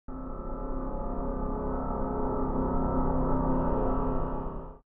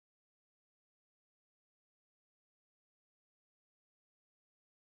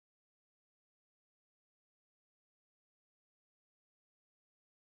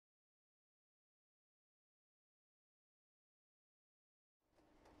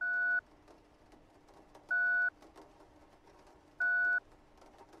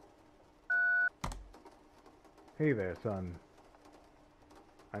Hey there, son.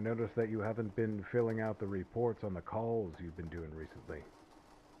 I noticed that you haven't been filling out the reports on the calls you've been doing recently.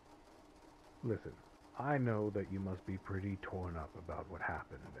 Listen, I know that you must be pretty torn up about what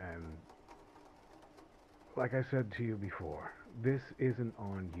happened, and like I said to you before, this isn't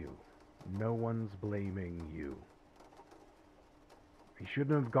on you. No one's blaming you. He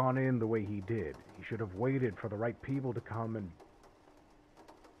shouldn't have gone in the way he did. He should have waited for the right people to come and...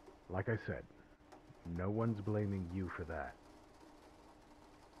 Like I said, no one's blaming you for that.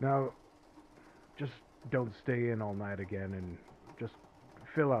 Now, just don't stay in all night again and just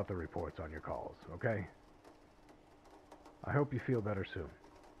fill out the reports on your calls, okay? I hope you feel better soon.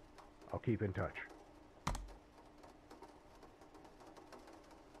 I'll keep in touch.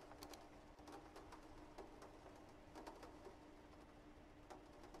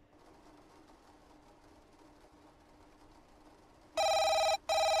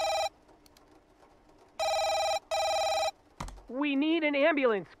 We need an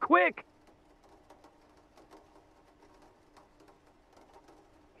ambulance, quick!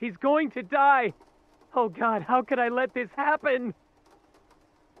 He's going to die! Oh God, how could I let this happen?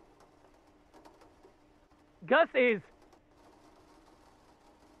 Gus is...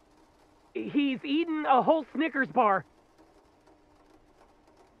 He's eaten a whole Snickers bar.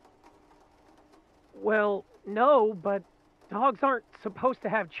 Well, no, but dogs aren't supposed to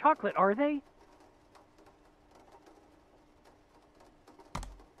have chocolate, are they?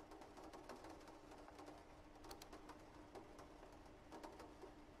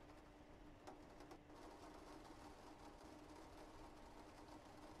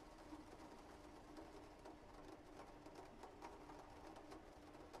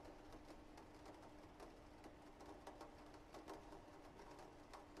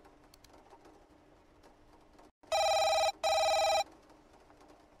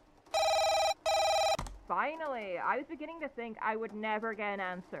 Finally, I was beginning to think I would never get an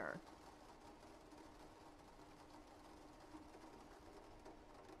answer.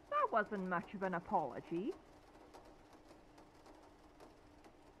 That wasn't much of an apology.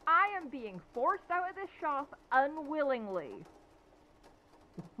 I am being forced out of this shop unwillingly.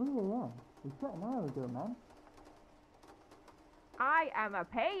 It's 3 a.m. We shut an hour ago, man. I am a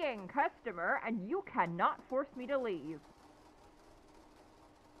paying customer, and you cannot force me to leave.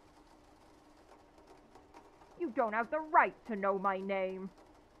 You don't have the right to know my name.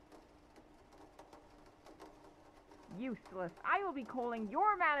 Useless. I will be calling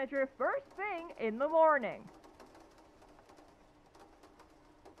your manager first thing in the morning.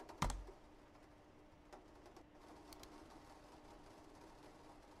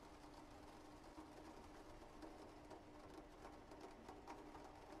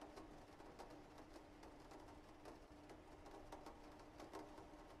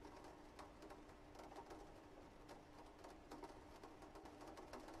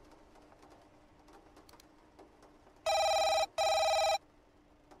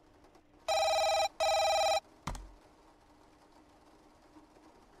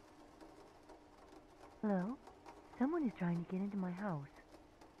 Hello? Someone is trying to get into my house.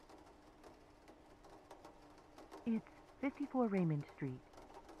 It's 54 Raymond Street.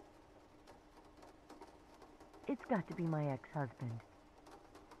 It's got to be my ex-husband.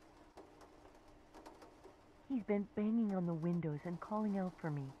 He's been banging on the windows and calling out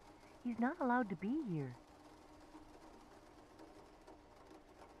for me. He's not allowed to be here.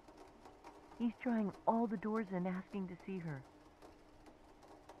 He's trying all the doors and asking to see her.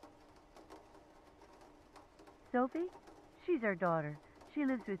 Sophie? She's our daughter. She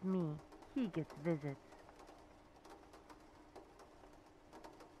lives with me. He gets visits.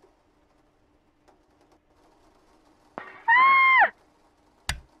 Ah!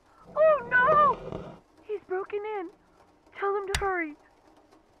 Oh no! He's broken in. Tell him to hurry.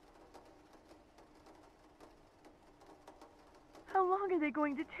 How long are they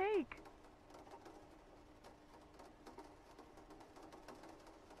going to take?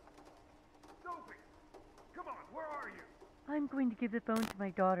 I'm going to give the phone to my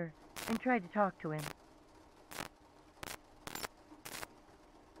daughter and try to talk to him.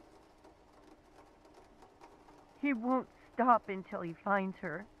 He won't stop until he finds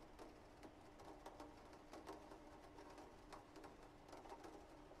her.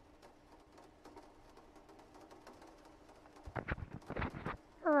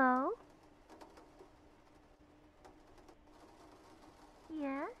 Hello?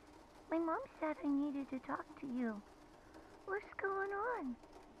 Yes? My mom said I needed to talk to you. What's going on?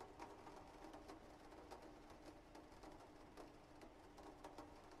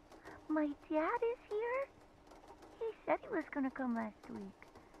 My dad is here? He said he was gonna come last week,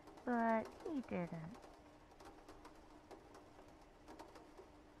 but he didn't.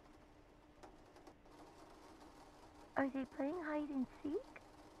 Are they playing hide and seek?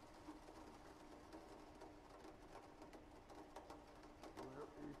 Where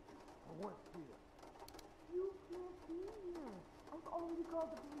is she? I want to see her. You can't be here. I've already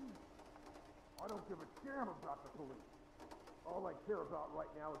called the police. I don't give a damn about the police. All I care about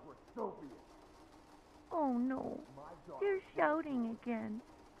right now is where Sophie is. Oh no, My daughter. they're shouting again.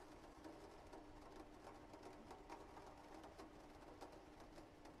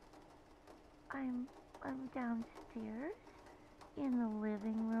 I'm downstairs in the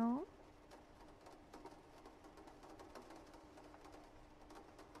living room.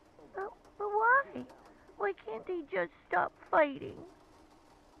 But why? Why can't they just stop fighting?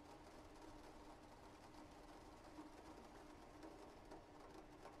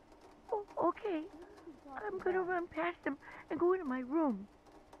 Oh, okay. I'm gonna run past them and go into my room.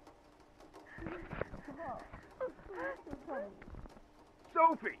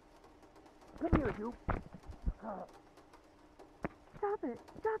 Sophie! Come here, you. Stop it.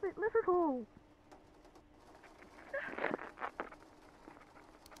 Stop it. Let her go.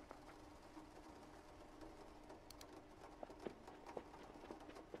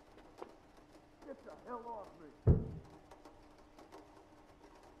 Get the hell off me.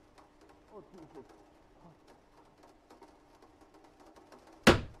 Oh, Jesus.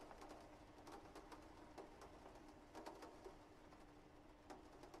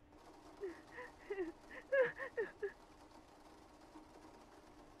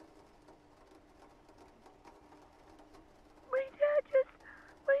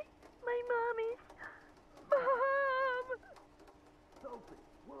 My mommy's. Mom! Sophie,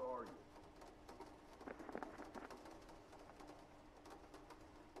 where are you?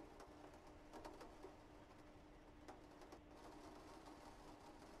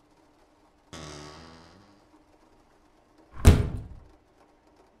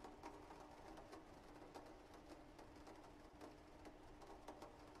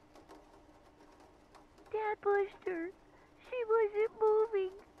 Dad pushed her. She wasn't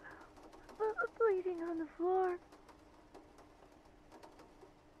moving. Bleeding on the floor.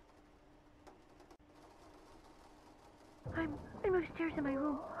 I'm upstairs in my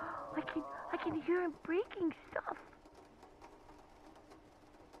room. I can hear him breaking stuff.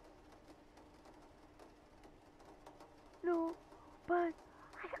 No, but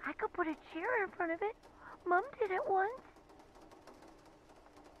I could put a chair in front of it. Mom did it once.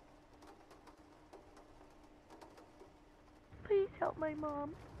 Please help my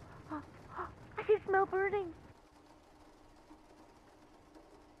mom. I can smell burning.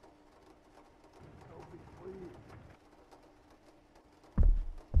 Sophie, please.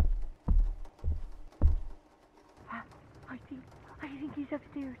 I think he's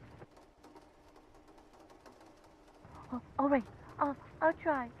upstairs. Oh, all right, I'll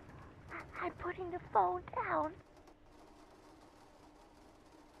try. I'm putting the phone down.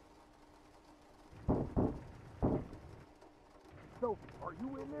 Sophie, are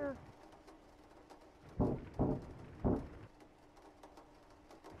you in there?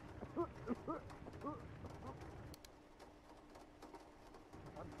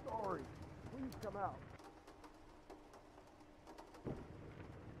 I'm sorry. Please come out.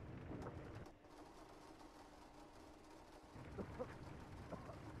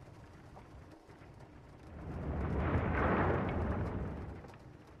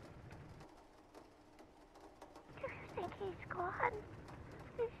 Do you think he's gone?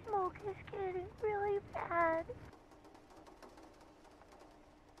 The smoke is getting really bad.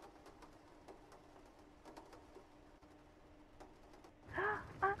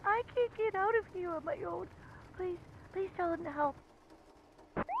 I can't get out of here on my own. Please tell him to help.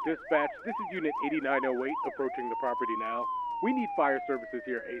 Dispatch, this is Unit 8908 approaching the property now. We need fire services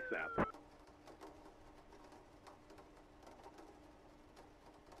here ASAP.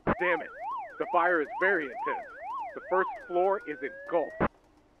 Damn it. The fire is very intense. The first floor is engulfed.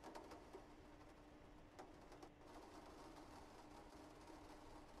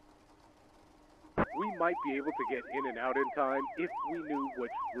 We might be able to get in and out in time if we knew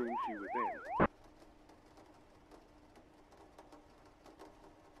which room she was in.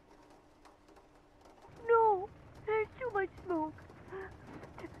 No, there's too much smoke.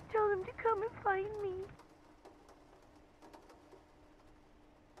 Tell them to come and find me.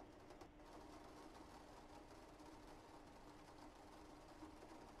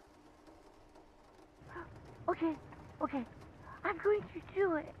 Okay. I'm going to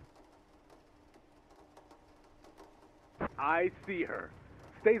do it. I see her.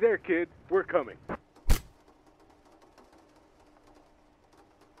 Stay there, kid. We're coming.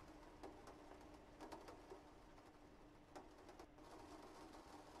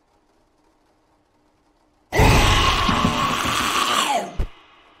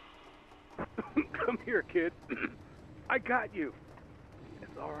 kid. I got you.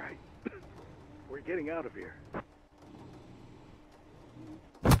 It's all right. We're getting out of here.